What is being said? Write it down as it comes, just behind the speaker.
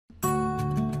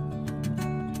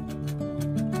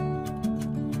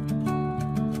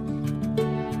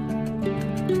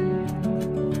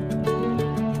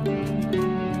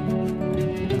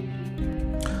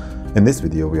In this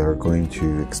video, we are going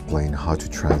to explain how to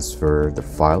transfer the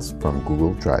files from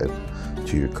Google Drive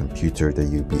to your computer that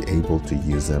you'll be able to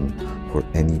use them for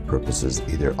any purposes,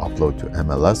 either upload to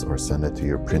MLS or send it to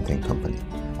your printing company.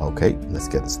 Okay, let's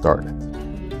get started.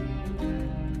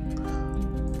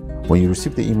 When you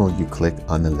receive the email, you click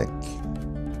on the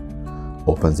link.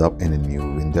 Opens up in a new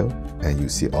window and you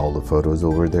see all the photos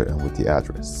over there and with the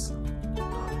address.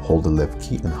 Hold the left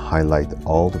key and highlight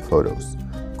all the photos.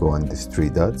 Go on these three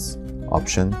dots,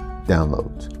 option,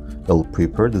 download. It'll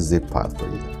prepare the zip file for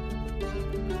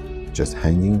you. Just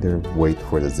hanging there, wait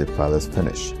for the zip file is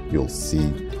finished. You'll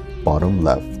see bottom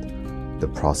left the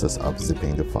process of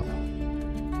zipping the file.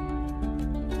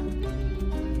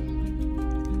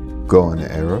 Go on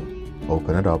the arrow,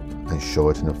 open it up and show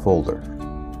it in a folder.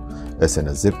 It's in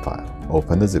a zip file.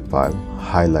 Open the zip file,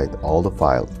 highlight all the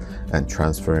files and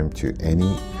transfer them to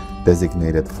any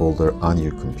designated folder on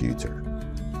your computer.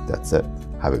 That's it.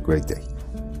 Have a great day.